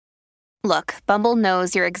Look, Bumble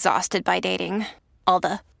knows you're exhausted by dating. All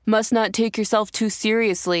the must not take yourself too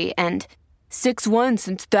seriously and 6'1"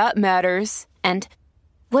 since that matters. And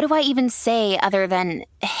what do I even say other than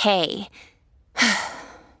hey?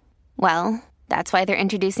 Well, that's why they're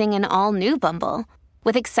introducing an all-new Bumble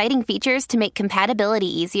with exciting features to make compatibility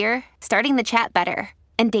easier, starting the chat better,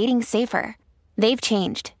 and dating safer. They've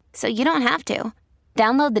changed, so you don't have to.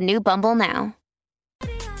 Download the new Bumble now.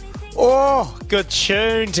 Oh, good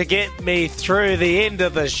tune to get me through the end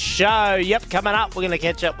of the show. Yep, coming up, we're going to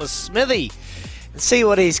catch up with Smithy and see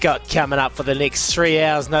what he's got coming up for the next 3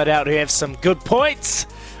 hours. No doubt we have some good points,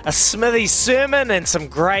 a Smithy sermon, and some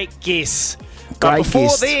great guests. But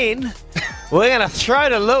before then, we're going to throw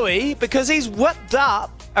to Louis because he's whipped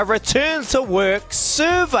up a return to work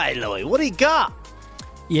survey. Louis, what do you got?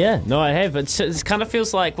 Yeah, no, I have. It kind of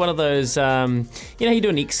feels like one of those, you do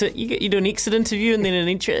an exit, you do an exit interview and then an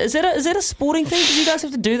intro. Is that a sporting thing? Do you guys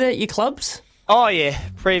have to do that at your clubs? Oh yeah,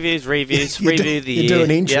 previews, reviews, review the year. You do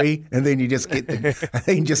an entry and then you just get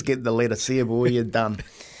the letter C, boy, you're done.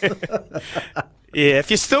 Yeah, if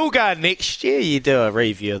you're still going next year, you do a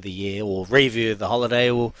review of the year or review of the holiday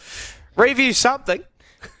or review something.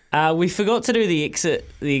 We forgot to do the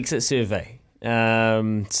exit survey.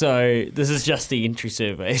 So this is just the entry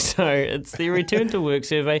survey. So it's the return to work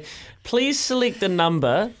survey. Please select the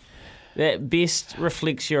number that best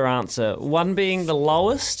reflects your answer. 1 being the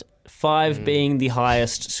lowest, 5 being the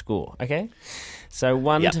highest score. Okay? So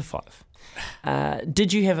 1 to 5.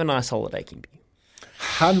 Did you have a nice holiday, Kempy?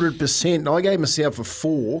 100%. I gave myself a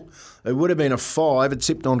 4. It would have been a 5,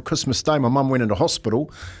 except on Christmas Day my mum went into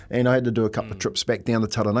hospital and I had to do a couple of trips back down to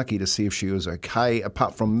Taranaki to see if she was okay.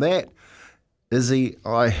 Apart from that, Izzy,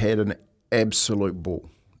 I had an absolute ball.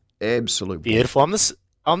 Absolute ball. Beautiful.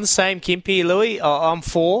 I'm the same, Kempy, Louis. I'm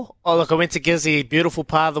 4. Oh, look, I went to Gizzy, beautiful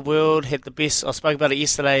part of the world, had the best. I spoke about it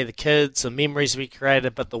yesterday, the kids, the memories we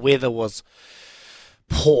created, but the weather was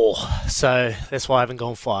poor. So that's why I haven't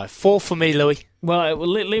gone 5. 4 for me, Louis. Well,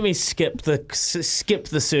 let me skip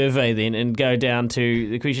the survey then and go down to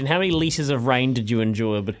the question. How many litres of rain did you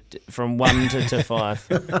enjoy from 1 to 5?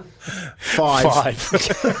 5.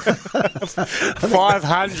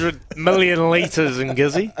 500 million litres in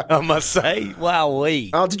Gizzy, I must say. Wowee.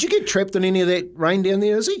 Oh, did you get trapped in any of that rain down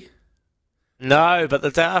there, Izzy? No, but the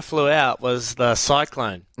day I flew out was the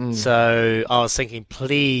cyclone. So I was thinking,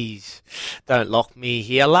 please don't lock me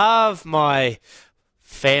here. I love my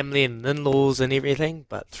family and in-laws and everything,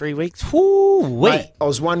 but 3 weeks, Mate, I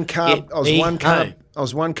was one car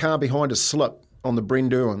behind a slip on the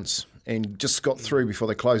Brendurans and just got through before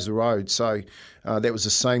they closed the road. So that was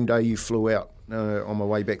the same day you flew out on my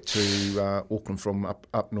way back to Auckland from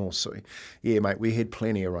up north. So yeah, mate, we had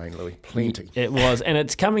plenty of rain, Louis, plenty. It was, and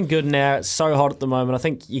it's coming good now. It's so hot at the moment. I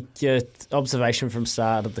think your observation from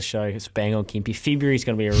start of the show is bang on, Kempy. February's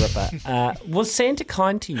going to be a ripper. Was Santa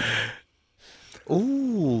kind to you?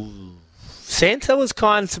 Ooh, Santa was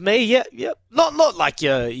kind to me. Yeah. Not like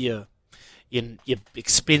your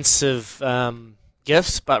expensive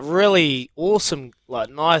gifts, but really awesome, like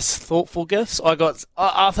nice, thoughtful gifts.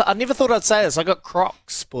 I never thought I'd say this. I got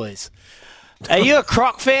Crocs, boys. Are you a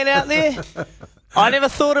Croc fan out there? I never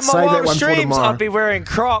thought in my wildest dreams I'd be wearing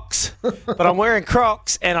Crocs, but I'm wearing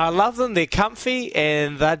Crocs, and I love them. They're comfy,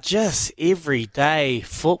 and they're just everyday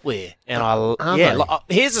footwear. And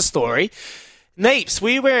here's a story. Neeps, were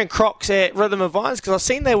you wearing Crocs at Rhythm of Vines? Because I've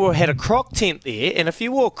seen they had a Croc tent there, and if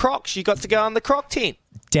you wore Crocs, you got to go on the Croc tent.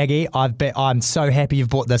 Daggy, I'm so happy you've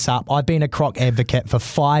brought this up. I've been a Croc advocate for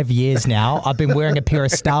 5 years now. I've been wearing a pair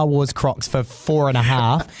of Star Wars Crocs for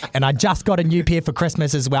 4.5, and I just got a new pair for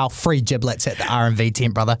Christmas as well. Free giblets at the R&V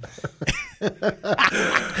tent, brother.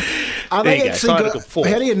 Are they actually good?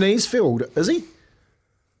 How do your knees feel, is he?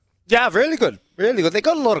 Yeah, really good. Really good. They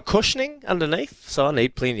got a lot of cushioning underneath, so I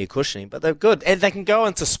need plenty of cushioning, but they're good. And they can go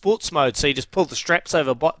into sports mode, so you just pull the straps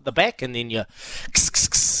over the back and then you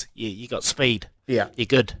got speed. Yeah. You're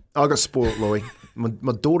good. I got spoiled, Louis.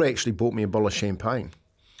 My daughter actually bought me a bottle of champagne,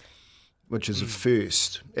 which is a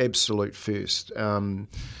first, absolute first. And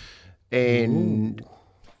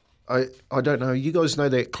I don't know, you guys know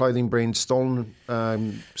that clothing brand Stolen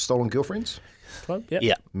Girlfriends? Club? Yep.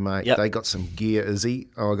 Yeah. Mate, they got some gear, Izzy.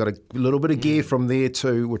 I got a little bit of gear from there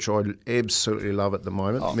too, which I absolutely love at the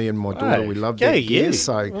moment. Me and my daughter, we love that gear.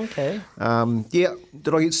 So, okay.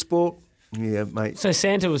 Did I get sport? Yeah, mate. So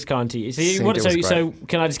Santa was kind to you. So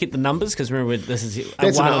can I just get the numbers? Because remember, this is 1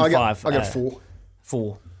 and 5. I got 4.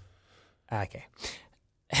 4. Okay.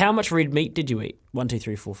 How much red meat did you eat? 1, 2,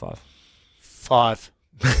 3, 4, 5. 5.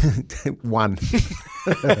 One.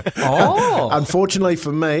 Oh, Unfortunately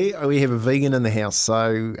for me, we have a vegan in the house,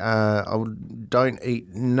 so I don't eat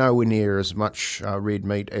nowhere near as much red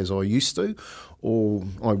meat as I used to, or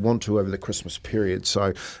I want to over the Christmas period.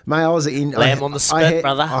 So, mate, I was in Lamb on the spit,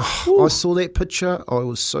 brother. I saw that picture. I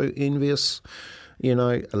was so envious. You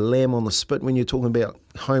know, a lamb on the spit. When you're talking about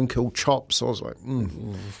home-killed chops, I was like,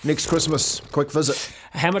 next Christmas, quick visit.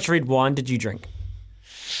 how much red wine did you drink?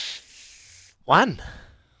 One.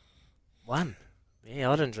 Yeah,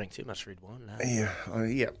 I didn't drink too much red wine. No.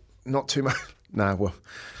 Yeah, not too much. No, well,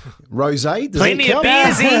 rosé. Does Plenty that of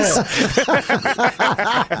count? beersies.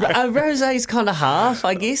 Rosé's kind of half,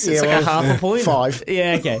 I guess. It's Yeah, like a well, half a point. 5.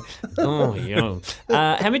 Yeah, okay. Oh, yeah.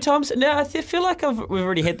 How many times? Now, I feel like we've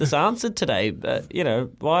already had this answered today, but,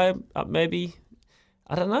 why maybe...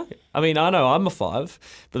 I don't know. I mean, I know I'm a 5,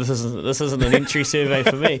 but this isn't an entry survey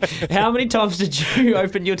for me. How many times did you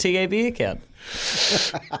open your TAB account?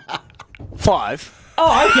 5.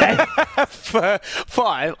 Oh, okay.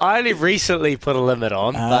 5. I only recently put a limit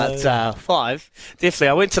on, but 5. Definitely.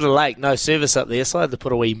 I went to the lake, no service up there, so I had to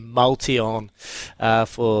put a wee multi on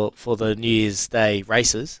for the New Year's Day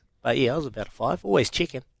races. But yeah, I was about a 5. Always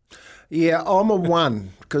checking. Yeah, I'm a 1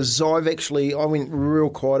 because I went real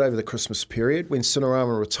quiet over the Christmas period. When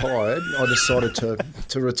Cinerama retired, I decided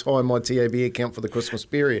to retire my TAB account for the Christmas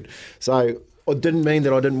period. So it didn't mean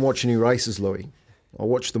that I didn't watch any races, Louis. I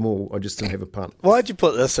watched them all. I just didn't have a punt. Why'd you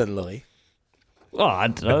put this in, Louis? Well, I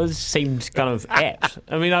don't know. It seemed kind of apt.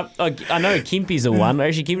 I mean, I know Kempy's a 1.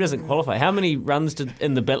 Actually, Kempy doesn't qualify. How many runs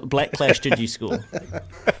in the Black Clash did you score?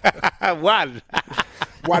 1.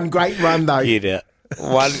 One great run, though. You did.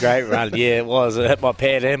 One great run. Yeah, it was. It hit my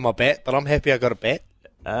pad and my bat, but I'm happy I got a bat.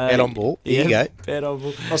 Bat on ball. There you go. Bat on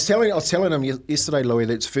ball. I was telling him yesterday, Louis,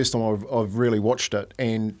 that it's the first time I've really watched it,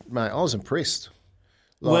 and mate, I was impressed.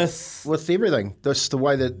 With everything, just the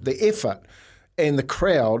way that the effort and the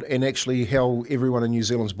crowd, and actually how everyone in New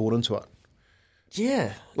Zealand's bought into it.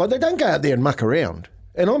 Yeah. Like they don't go out there and muck around,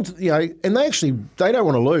 and and they don't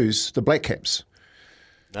want to lose the Black Caps.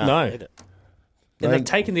 No. And they've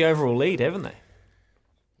taken the overall lead, haven't they?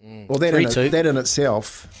 Well, that in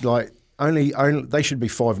itself, like only they should be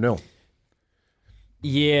 5-0.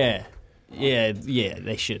 Yeah,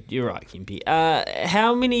 they should. You're right, Kempy.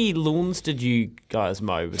 How many lawns did you guys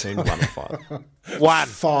mow between 1 and 5? 1.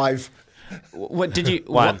 5. What did you?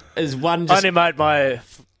 1. Is 1 I just? only mowed my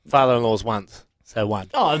father-in-law's once, so 1.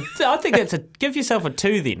 Oh, I think that's give yourself a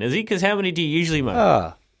 2 then, is he? Because how many do you usually mow?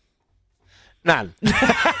 Oh. None.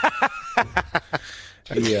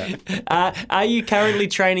 Yeah. Are you currently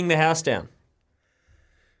training the house down?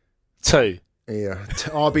 2. Yeah.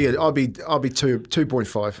 I'll be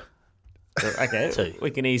 2.5. Okay, 2.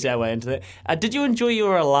 we can ease our way into that. Did you enjoy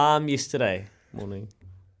your alarm yesterday morning?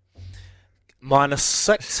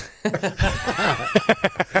 -6.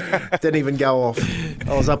 Didn't even go off.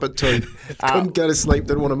 I was up at 2. Couldn't go to sleep.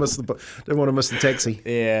 Didn't want to miss the taxi.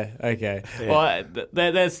 Yeah. Okay. Yeah. Well,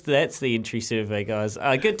 that's the entry survey, guys.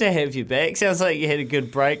 Good to have you back. Sounds like you had a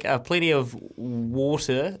good break. Plenty of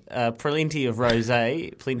water, plenty of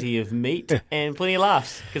rosé, plenty of meat, and plenty of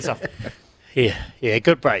laughs. Good stuff. Yeah.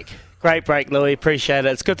 Good break. Great break, Louis. Appreciate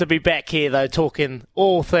it. It's good to be back here, though, talking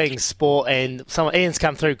all things sport. And Ian's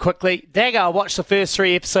come through quickly. Dagger, I watched the first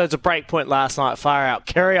 3 episodes of Breakpoint last night. Far out.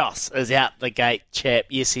 Kyrgios is out the gate, chap.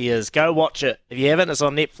 Yes, he is. Go watch it. If you haven't, it's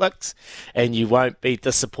on Netflix, and you won't be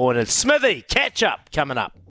disappointed. Smithy, catch up coming up.